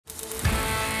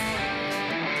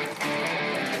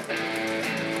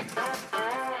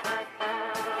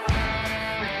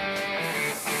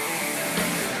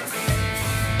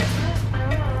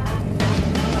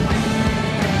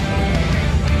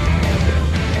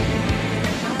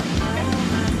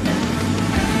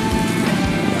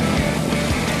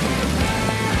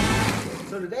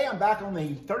back on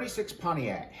the 36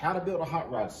 Pontiac, How to Build a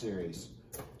Hot Rod series.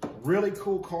 Really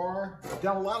cool car.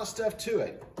 Done a lot of stuff to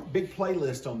it. Big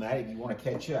playlist on that if you want to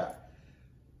catch up.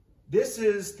 This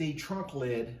is the trunk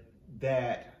lid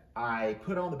that I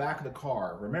put on the back of the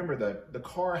car. Remember, the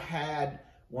car had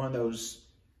one of those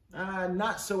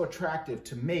not so attractive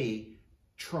to me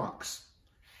trunks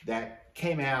that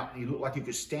came out and you looked like you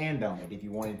could stand on it if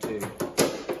you wanted to.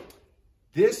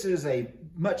 This is a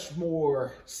much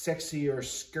more sexier,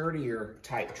 skirtier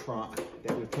type trunk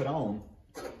that we put on.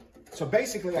 So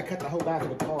basically I cut the whole back of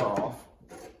the car off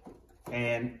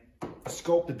and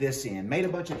sculpted this in, made a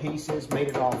bunch of pieces, made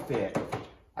it all fit.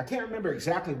 I can't remember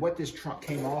exactly what this trunk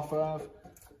came off of,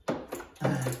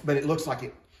 but it looks like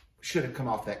it should have come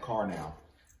off that car now.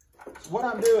 So what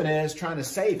I'm doing is trying to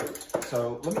save it.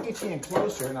 So let me get you in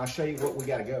closer and I'll show you what we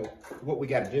got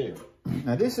to do.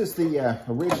 Now this is the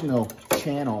original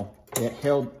channel that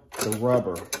held the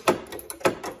rubber.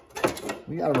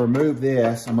 We got to remove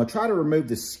this. I'm going to try to remove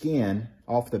the skin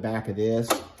off the back of this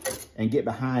and get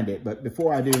behind it. But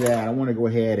before I do that, I want to go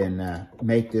ahead and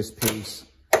make this piece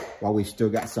while we've still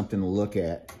got something to look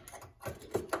at.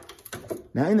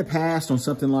 Now in the past on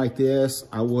something like this,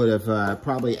 I would have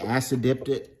probably acid dipped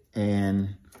it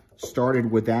and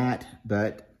started with that.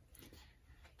 But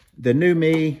the new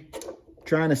me,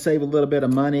 trying to save a little bit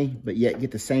of money, but yet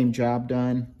get the same job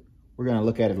done, we're going to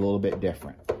look at it a little bit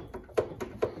different.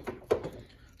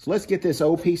 So let's get this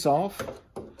old piece off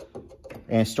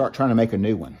and start trying to make a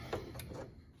new one.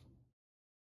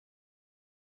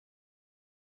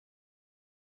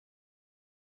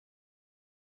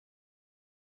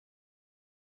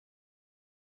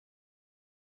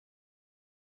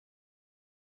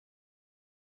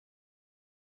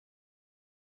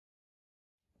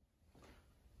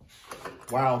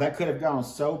 Wow, that could have gone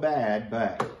so bad,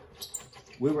 but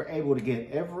we were able to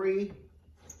get every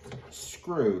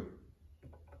screw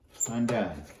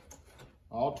undone.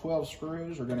 All 12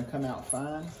 screws are going to come out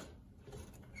fine.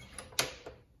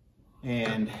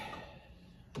 And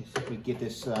let's see if we get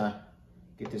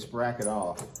this bracket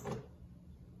off.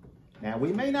 Now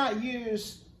we may not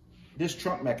use this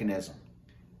trunk mechanism.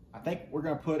 I think we're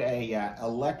going to put a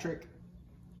electric.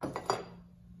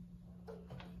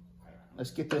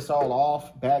 Let's get this all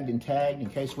off, bagged and tagged in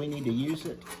case we need to use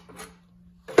it.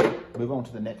 Move on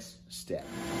to the next step.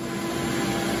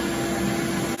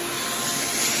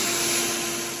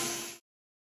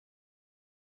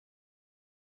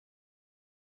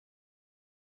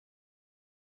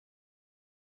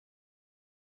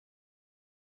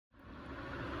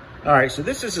 All right, so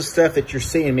this is the stuff that you're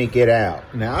seeing me get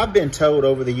out. Now, I've been told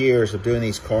over the years of doing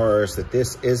these cars that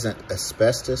this isn't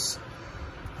asbestos,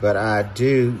 but I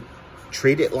do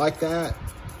treat it like that.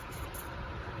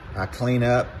 I clean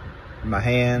up my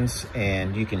hands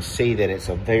and you can see that it's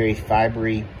a very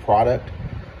fibery product.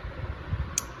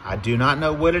 I do not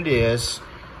know what it is.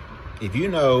 If you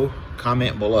know,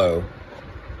 comment below,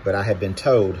 but I have been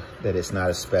told that it's not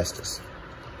asbestos.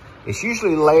 It's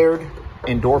usually layered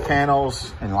in door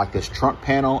panels and like this trunk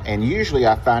panel, and usually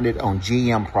I find it on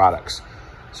GM products.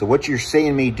 So what you're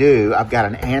seeing me do, I've got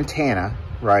an antenna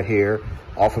right here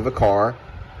off of a car,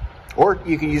 or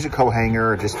you can use a coat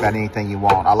hanger or just about anything you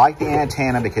want. I like the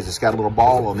antenna because it's got a little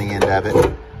ball on the end of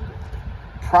it.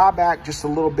 Pry back just a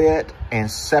little bit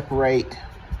and separate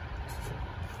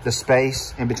the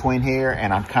space in between here,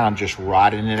 and I'm kind of just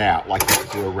rodding it out like you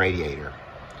do a radiator.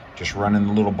 Just running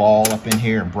the little ball up in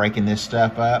here and breaking this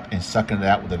stuff up and sucking it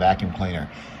out with a vacuum cleaner.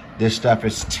 This stuff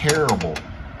is terrible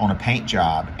on a paint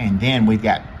job. And then we've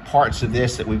got parts of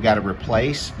this that we've got to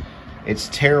replace. It's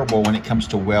terrible when it comes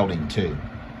to welding too.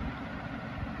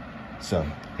 So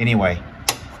anyway,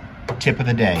 tip of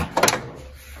the day.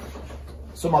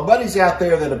 So my buddies out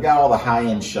there that have got all the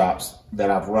high-end shops that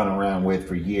I've run around with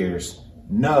for years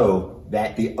know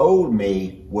that the old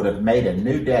me would have made a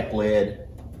new deck lid,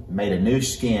 made a new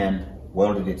skin,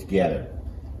 welded it together.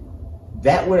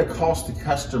 That would have cost the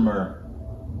customer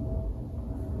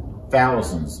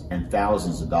thousands and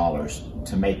thousands of dollars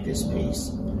to make this piece.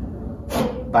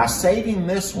 By saving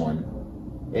this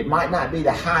one, it might not be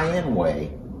the high-end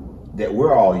way that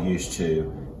we're all used to,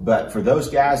 but for those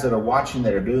guys that are watching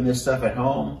that are doing this stuff at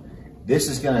home, this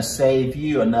is going to save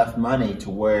you enough money to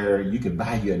where you could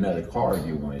buy you another car if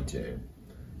you wanted to.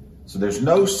 So there's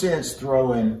no sense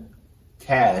throwing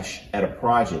cash at a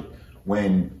project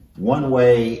when one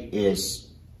way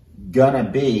is gonna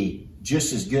be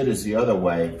just as good as the other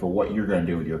way for what you're gonna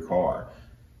do with your car.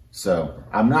 So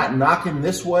I'm not knocking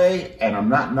this way and I'm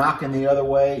not knocking the other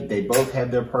way. They both have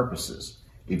their purposes.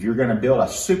 If you're gonna build a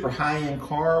super high-end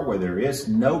car where there is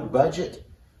no budget,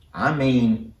 I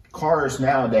mean cars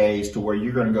nowadays to where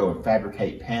you're going to go and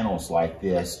fabricate panels like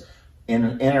this,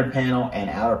 inner panel and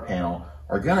outer panel,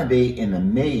 are going to be in the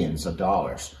millions of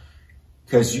dollars.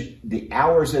 Because the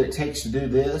hours that it takes to do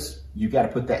this, you've got to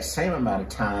put that same amount of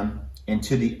time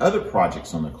into the other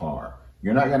projects on the car.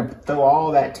 You're not going to throw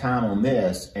all that time on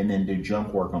this and then do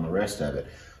junk work on the rest of it.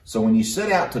 So when you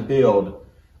set out to build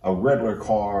a Riddler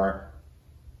car,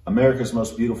 America's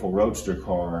most beautiful roadster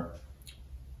car,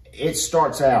 it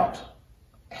starts out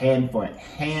hand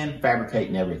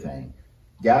fabricating everything.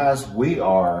 Guys, we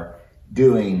are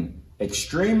doing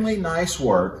extremely nice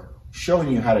work,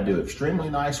 showing you how to do extremely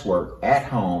nice work at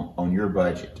home on your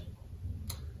budget.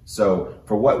 So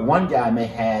for what one guy may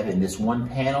have in this one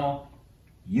panel,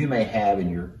 you may have in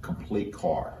your complete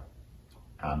car.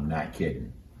 I'm not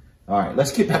kidding. All right,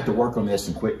 let's get back to work on this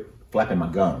and quit flapping my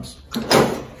gums.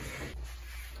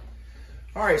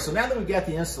 All right, so now that we got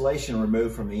the insulation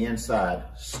removed from the inside,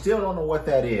 still don't know what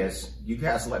that is. You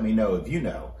guys let me know if you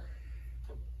know.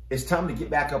 It's time to get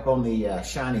back up on the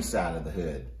shiny side of the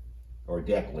hood or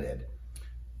deck lid.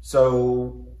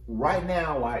 So right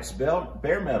now, while it's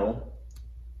bare metal,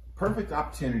 perfect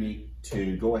opportunity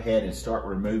to go ahead and start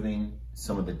removing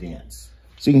some of the dents.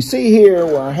 So you can see here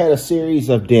where I had a series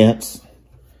of dents,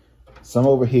 some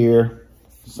over here,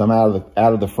 some out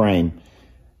of the frame.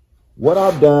 What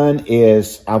I've done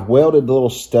is I've welded little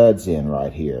studs in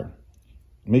right here.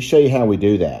 Let me show you how we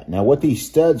do that. Now what these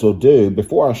studs will do,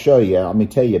 before I show you, let me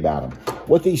tell you about them.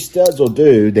 What these studs will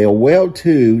do, they'll weld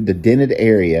to the dented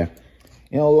area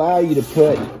and it'll allow you to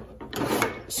put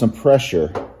some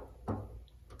pressure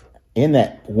in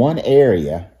that one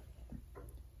area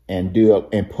and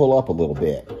pull up a little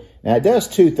bit. Now it does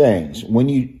two things. When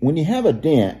you have a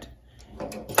dent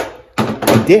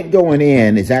going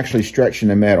in is actually stretching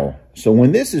the metal. So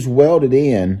when this is welded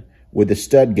in with the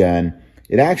stud gun,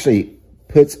 it actually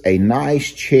puts a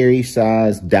nice cherry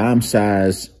size, dime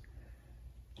size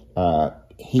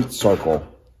heat circle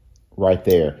right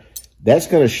there. That's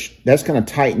gonna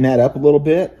tighten that up a little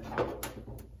bit.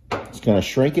 It's gonna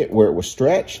shrink it where it was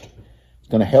stretched. It's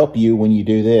gonna help you when you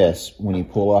do this, when you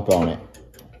pull up on it.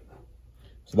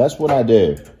 So that's what I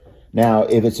do. Now,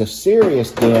 if it's a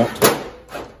serious dent,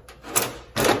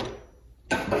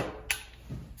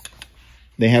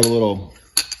 they have a little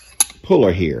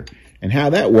puller here. And how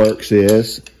that works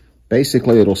is,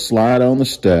 basically it'll slide on the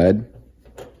stud,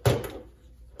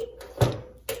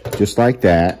 just like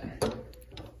that,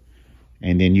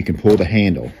 and then you can pull the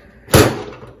handle.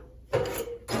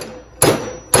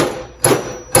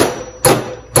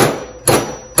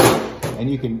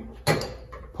 And you can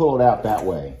pull it out that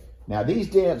way. Now these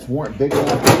dents weren't big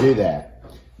enough to do that.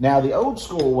 Now the old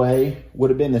school way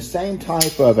would have been the same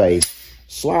type of a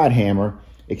slide hammer,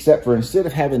 except for instead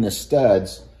of having the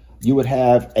studs, you would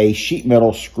have a sheet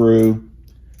metal screw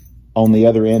on the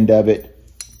other end of it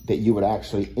that you would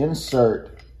actually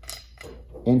insert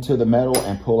into the metal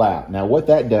and pull out. Now what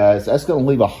that does, that's going to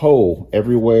leave a hole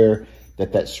everywhere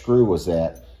that screw was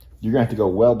at. You're going to have to go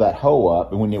weld that hole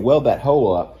up, and when you weld that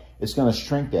hole up, it's going to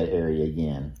shrink that area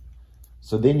again.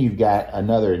 So then you've got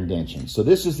another indentation. So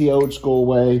this is the old school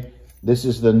way. This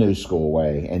is the new school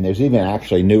way. And there's even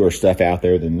actually newer stuff out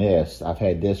there than this. I've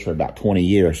had this for about 20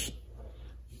 years.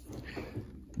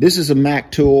 This is a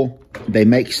Mac tool. They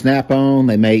make Snap-on.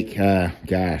 They make,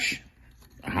 gosh,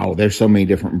 oh, there's so many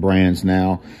different brands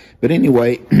now. But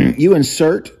anyway, you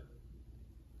insert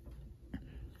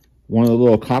one of the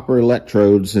little copper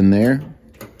electrodes in there.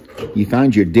 You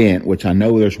find your dent, which I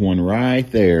know there's one right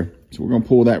there. So we're going to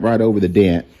pull that right over the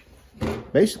dent.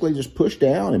 Basically, just push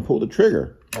down and pull the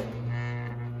trigger.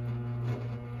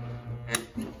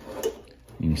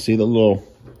 You can see the little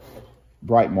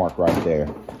bright mark right there.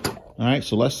 All right,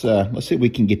 so let's see if we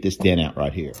can get this dent out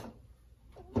right here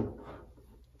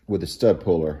with a stud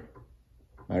puller.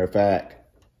 Matter of fact,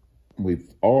 we've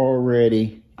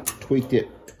already tweaked it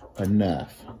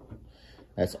enough.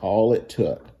 That's all it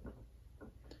took.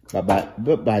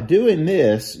 But by doing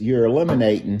this, you're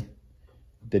eliminating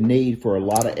the need for a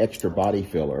lot of extra body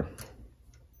filler.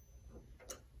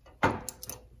 And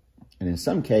in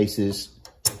some cases,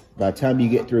 by the time you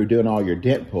get through doing all your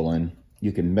dent pulling,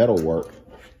 you can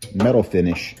metal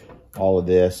finish all of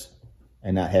this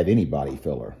and not have any body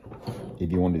filler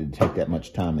if you wanted to take that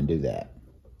much time and do that.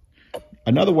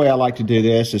 Another way I like to do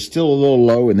this is still a little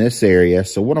low in this area.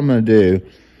 So what I'm going to do,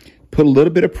 put a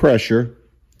little bit of pressure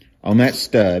on that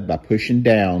stud by pushing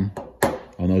down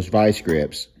on those vice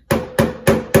grips. I'm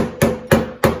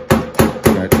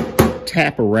going to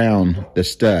tap around the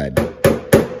stud.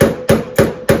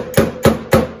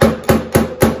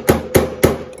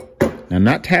 I'm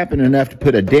not tapping enough to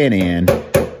put a dent in,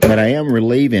 but I am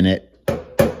relieving it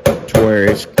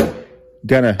it's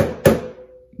gonna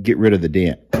get rid of the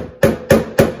dent.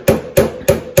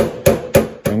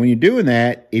 And when you're doing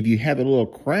that, if you have a little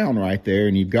crown right there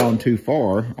and you've gone too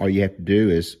far, all you have to do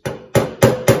is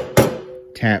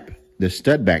tap the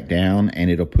stud back down and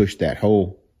it'll push that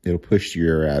hole. It'll push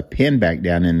your pin back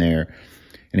down in there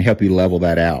and help you level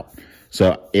that out.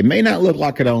 So it may not look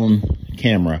like it on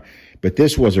camera, but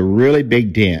this was a really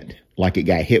big dent, like it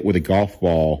got hit with a golf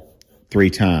ball 3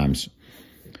 times.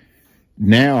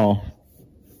 Now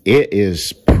it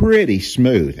is pretty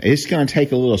smooth. It's going to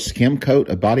take a little skim coat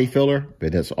of body filler,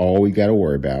 but that's all we got to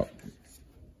worry about.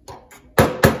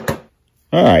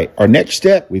 All right, our next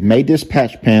step, we've made this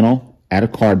patch panel out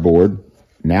of cardboard.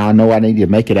 Now I know I need to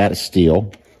make it out of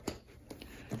steel.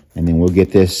 And then we'll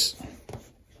get this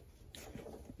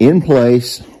in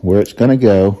place where it's going to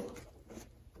go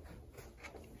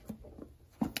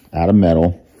out of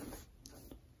metal.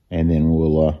 And then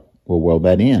we'll weld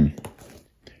that in.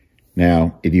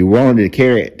 Now, if you wanted to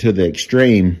carry it to the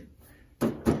extreme,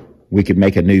 we could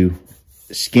make a new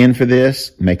skin for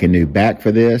this, make a new back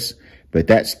for this, but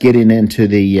that's getting into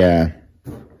the,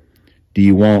 do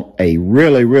you want a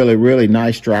really, really, really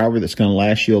nice driver that's going to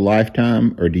last you a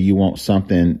lifetime, or do you want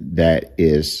something that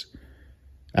is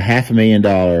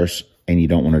 $500,000 and you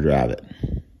don't want to drive it?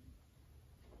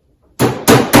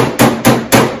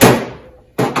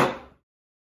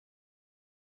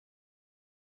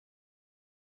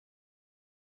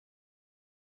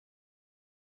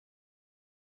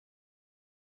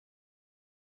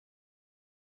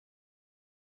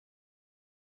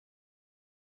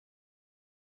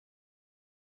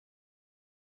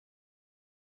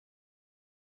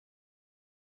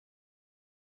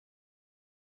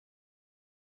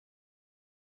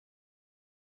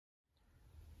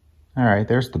 All right,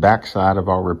 there's the back side of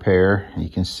our repair. You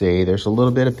can see there's a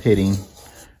little bit of pitting,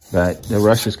 but the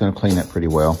rust is going to clean up pretty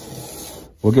well.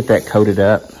 We'll get that coated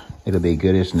up. It'll be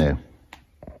good as new.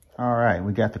 All right,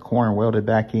 we got the corner welded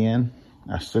back in.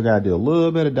 I still got to do a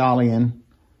little bit of dollying,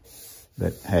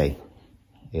 but hey,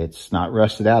 it's not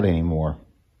rusted out anymore.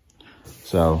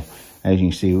 So as you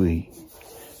can see, we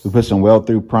put some weld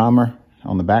through primer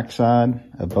on the back side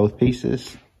of both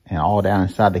pieces and all down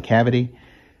inside the cavity.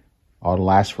 Ought to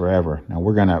last forever. Now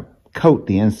we're going to coat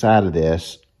the inside of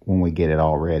this when we get it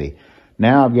all ready.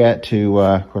 Now I've got to,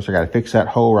 of course, I got to fix that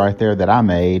hole right there that I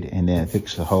made, and then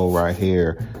fix the hole right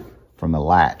here from the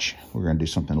latch. We're going to do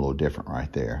something a little different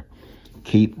right there.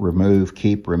 Keep, remove,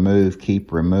 keep, remove,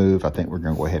 keep, remove. I think we're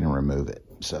going to go ahead and remove it.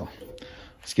 So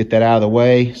let's get that out of the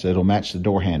way so it'll match the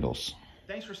door handles.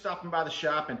 Thanks for stopping by the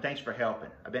shop, and thanks for helping.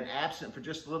 I've been absent for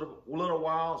just a little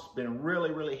while. It's been really,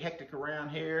 really hectic around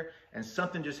here, and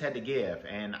something just had to give.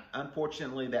 And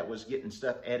unfortunately, that was getting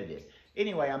stuff edited.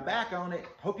 Anyway, I'm back on it.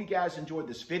 Hope you guys enjoyed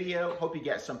this video. Hope you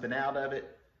got something out of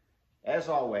it. As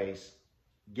always,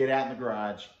 get out in the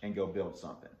garage and go build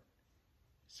something.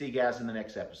 See you guys in the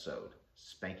next episode.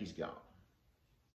 Spanky's gone.